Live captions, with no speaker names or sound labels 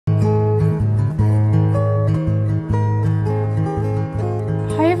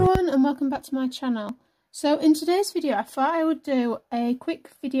back to my channel. So in today's video I thought I would do a quick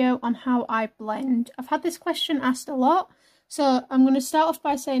video on how I blend. I've had this question asked a lot, so I'm going to start off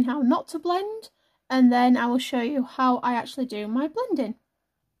by saying how not to blend, and then I will show you how I actually do my blending.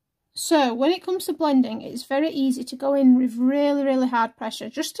 So when it comes to blending, it's very easy to go in with really hard pressure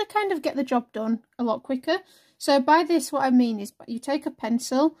just to kind of get the job done a lot quicker. So by this what I mean is you take a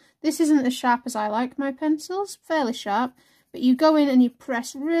pencil. This isn't as sharp as I like my pencils, fairly sharp. But you go in and you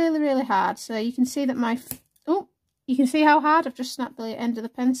press really hard. So you can see that you can see how hard I've just snapped the end of the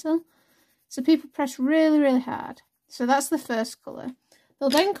pencil. So people press really hard. So that's the first colour. They'll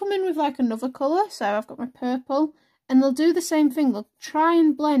then come in with like another colour. So I've got my purple, and they'll do the same thing. They'll try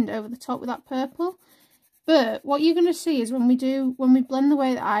and blend over the top with that purple. But what you're going to see is when we blend the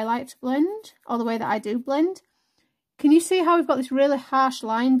way that I like to blend, or the way that I do blend, can you see how we've got this really harsh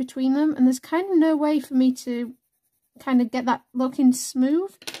line between them? And there's kind of no way for me to kind of get that looking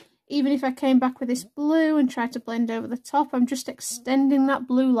smooth. Even if I came back with this blue and tried to blend over the top, I'm just extending that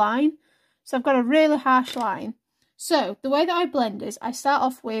blue line. So I've got a really harsh line. So the way that I blend is I start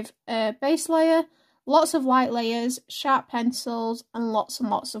off with a base layer, lots of light layers, sharp pencils, and lots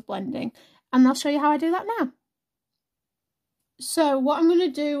of blending. And I'll show you how I do that now. So what I'm going to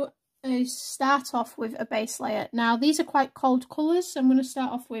do is start off with a base layer. Now these are quite cold colours, so I'm going to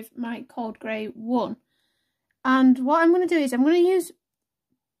start off with my cold grey 1. And what I'm going to do is I'm going to use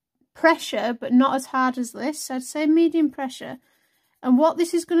pressure, but not as hard as this. I'd say medium pressure. And what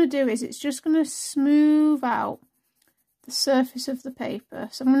this is going to do is it's just going to smooth out the surface of the paper.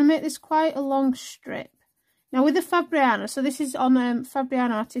 So I'm going to make this quite a long strip. Now with the Fabriano, so this is on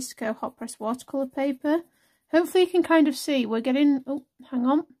Fabriano Artistico hot press watercolour paper. Hopefully you can kind of see, we're getting, oh, hang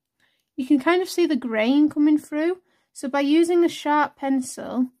on. You can kind of see the grain coming through. So by using a sharp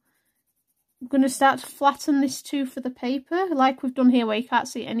pencil, I'm going to start to flatten this tooth of the paper, like we've done here where you can't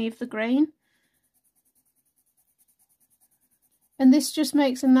see any of the grain. And this just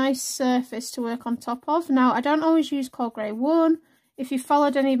makes a nice surface to work on top of. Now, I don't always use Cold Grey 1. If you've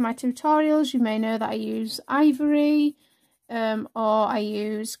followed any of my tutorials, you may know that I use Ivory, or I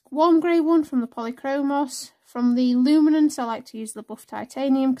use Warm Grey 1 from the Polychromos. From the Luminance, I like to use the Buff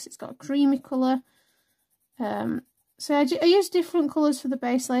Titanium because it's got a creamy colour. So I use different colours for the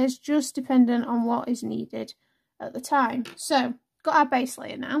base layers, just dependent on what is needed at the time. So, got our base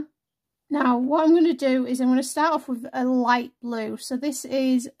layer now. Now, what I'm going to do is I'm going to start off with a light blue. So this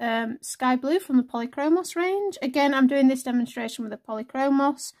is Sky Blue from the Polychromos range. Again, I'm doing this demonstration with the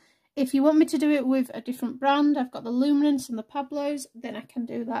Polychromos. If you want me to do it with a different brand, I've got the Luminance and the Pablos, then I can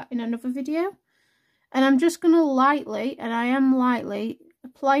do that in another video. And I'm just going to lightly, and I am lightly,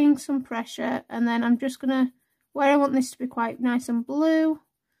 applying some pressure, and then I'm just going to, where I want this to be quite nice and blue,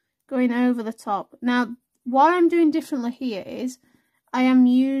 going over the top. Now, what I'm doing differently here is I am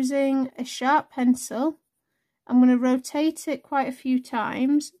using a sharp pencil. I'm going to rotate it quite a few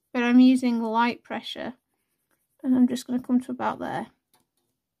times, but I'm using light pressure. And I'm just going to come to about there.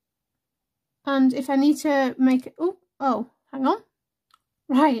 And if I need to make it, oh, hang on.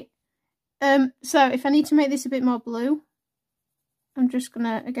 Right. So if I need to make this a bit more blue, I'm just going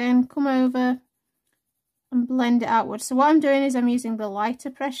to, again, come over and blend it outwards. So what I'm doing is I'm using the lighter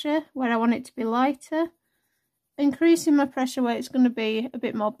pressure where I want it to be lighter, increasing my pressure where it's going to be a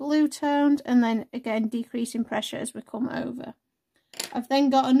bit more blue toned, and then again decreasing pressure as we come over. I've then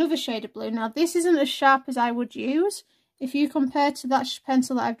got another shade of blue. Now this isn't as sharp as I would use if you compare to that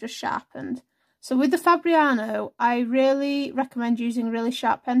pencil that I've just sharpened. So with the Fabriano, I really recommend using really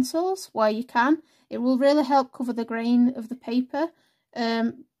sharp pencils where you can. It will really help cover the grain of the paper.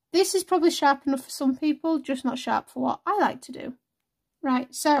 This is probably sharp enough for some people, just not sharp for what I like to do.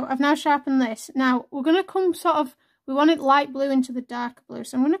 Right, so I've now sharpened this. Now, we're going to come sort of, we want it light blue into the darker blue.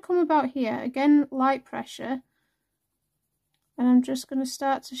 So I'm going to come about here, again, light pressure. And I'm just going to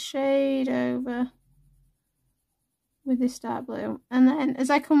start to shade over with this dark blue. And then as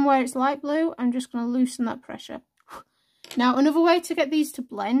I come where it's light blue, I'm just going to loosen that pressure. Now, another way to get these to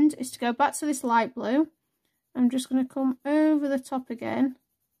blend is to go back to this light blue. I'm just going to come over the top again.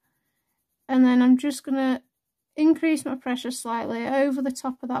 And then I'm just going to increase my pressure slightly over the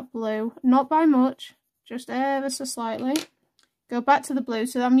top of that blue. Not by much, just ever so slightly. Go back to the blue.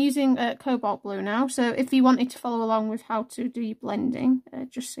 So I'm using cobalt blue now. So if you wanted to follow along with how to do your blending,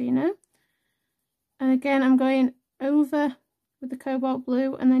 just so you know. And again, I'm going over with the cobalt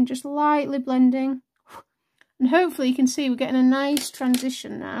blue and then just lightly blending. And hopefully you can see we're getting a nice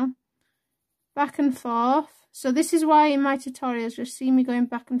transition now. Back and forth. So this is why in my tutorials you'll see me going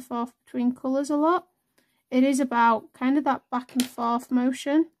back and forth between colours a lot. It is about kind of that back and forth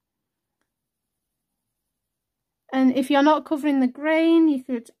motion. And if you're not covering the grain, you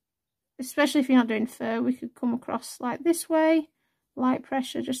could especially if you're not doing fur, we could come across like this way, light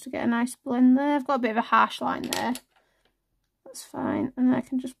pressure, just to get a nice blend there. I've got a bit of a harsh line there. That's fine. And then I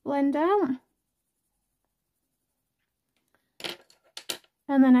can just blend out.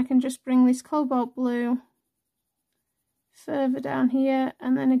 And then I can just bring this cobalt blue further down here.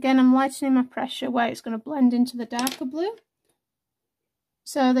 And then again, I'm lightening my pressure where it's going to blend into the darker blue.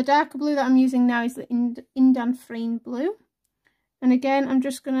 So the darker blue that I'm using now is the Indanthrene blue. And again, I'm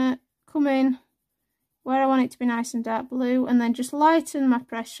just going to come in where I want it to be nice and dark blue, and then just lighten my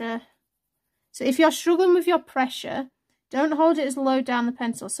pressure. So if you're struggling with your pressure, don't hold it as low down the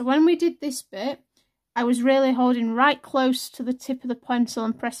pencil. So when we did this bit, I was really holding right close to the tip of the pencil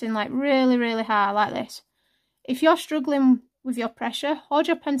and pressing like really, really hard like this. If you're struggling with your pressure, hold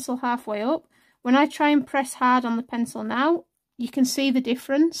your pencil halfway up. When I try and press hard on the pencil now, you can see the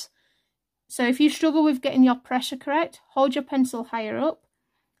difference. So if you struggle with getting your pressure correct, hold your pencil higher up.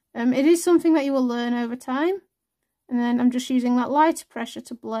 It is something that you will learn over time. And then I'm just using that lighter pressure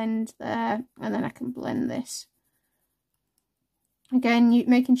to blend there, and then I can blend this. Again,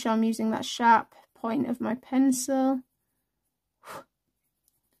 making sure I'm using that sharp point of my pencil.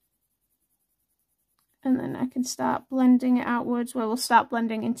 And then I can start blending it outwards, where we'll start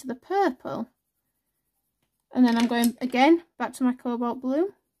blending into the purple. And then I'm going again back to my cobalt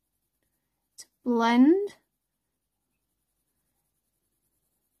blue to blend.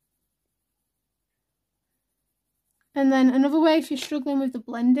 And then another way, if you're struggling with the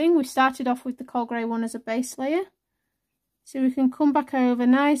blending, we started off with the coal grey one as a base layer. So we can come back over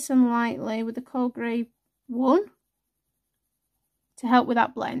nice and lightly with the coal grey one to help with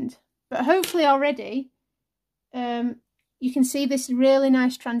that blend. But hopefully already you can see this really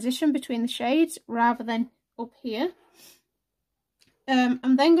nice transition between the shades rather than up here.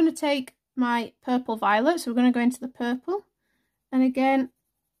 I'm then going to take my purple violet, so we're going to go into the purple. And again,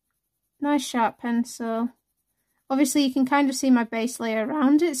 nice sharp pencil. Obviously you can kind of see my base layer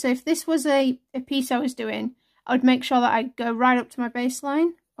around it, so if this was a piece I was doing, I would make sure that I go right up to my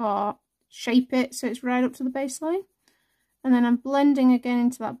baseline, or shape it so it's right up to the baseline. And then I'm blending again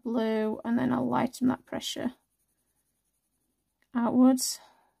into that blue, and then I'll lighten that pressure outwards.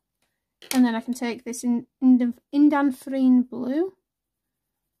 And then I can take this Indanthrene blue,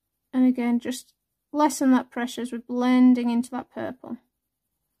 and again just lessen that pressure as we're blending into that purple.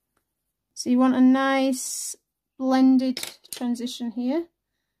 So you want a nice blended transition here.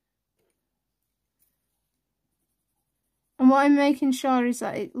 And what I'm making sure is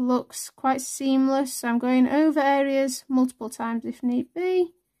that it looks quite seamless. So I'm going over areas multiple times if need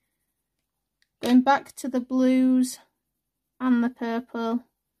be. Going back to the blues and the purple.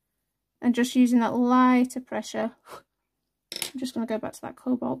 And just using that lighter pressure. I'm just going to go back to that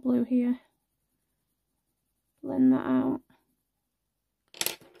cobalt blue here. Blend that out.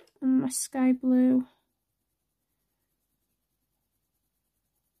 And my sky blue.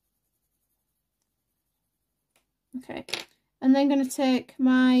 Okay, and then going to take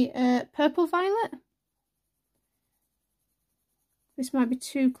my purple violet. This might be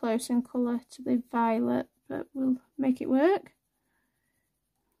too close in colour to the violet, but we'll make it work.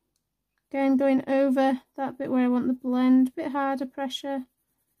 Again, going over that bit where I want the blend, a bit harder pressure,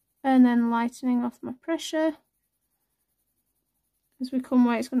 and then lightening off my pressure. As we come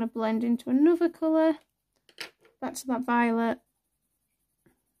where it's going to blend into another colour, back to that violet.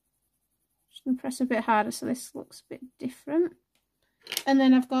 Just going to press a bit harder so this looks a bit different. And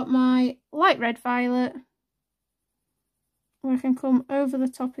then I've got my light red violet, where I can come over the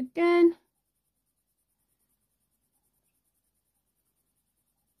top again.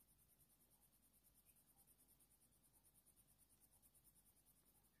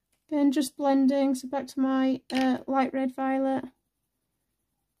 Again, just blending, so back to my light red violet.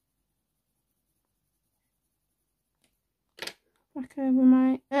 Back over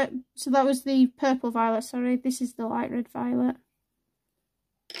my, so that was the purple violet, sorry, this is the light red violet.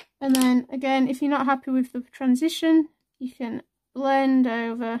 And then again, if you're not happy with the transition, you can blend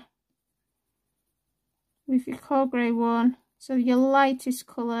over with your coal grey one. So your lightest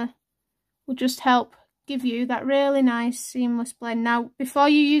colour will just help give you that really nice seamless blend. Now, before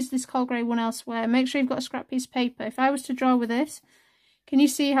you use this coal grey one elsewhere, make sure you've got a scrap piece of paper. If I was to draw with this, can you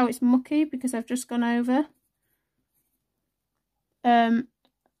see how it's mucky because I've just gone over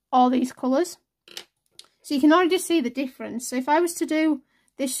all these colours? So you can already see the difference. So if I was to do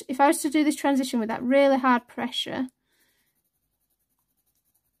this, transition with that really hard pressure,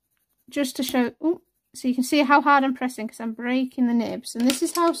 just to show, so you can see how hard I'm pressing because I'm breaking the nibs. And this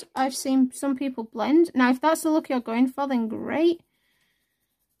is how I've seen some people blend. Now, if that's the look you're going for, then great.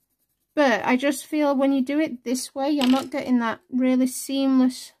 But I just feel when you do it this way, you're not getting that really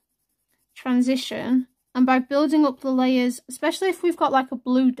seamless transition, and by building up the layers, especially if we've got like a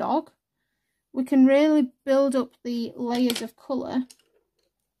blue dog, we can really build up the layers of colour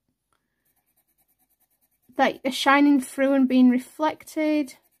that are shining through and being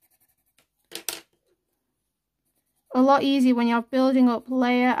reflected. A lot easier when you're building up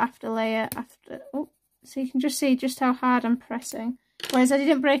layer after layer after... Oh, so you can just see just how hard I'm pressing. Whereas I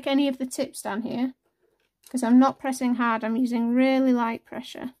didn't break any of the tips down here, because I'm not pressing hard, I'm using really light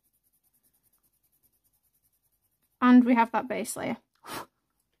pressure. And we have that base layer.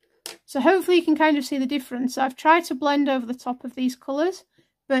 So hopefully you can kind of see the difference. So I've tried to blend over the top of these colours,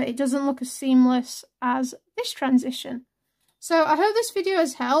 but it doesn't look as seamless as this transition. So I hope this video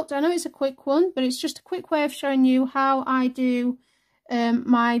has helped. I know it's a quick one, but it's just a quick way of showing you how I do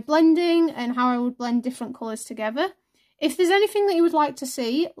my blending and how I would blend different colours together. If there's anything that you would like to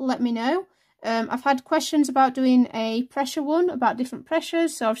see, let me know. I've had questions about doing a pressure one, about different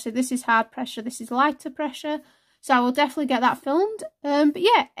pressures. So obviously this is hard pressure, this is lighter pressure. So I will definitely get that filmed. But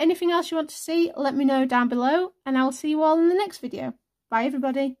yeah, anything else you want to see, let me know down below. And I will see you all in the next video. Bye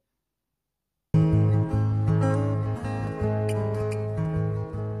everybody.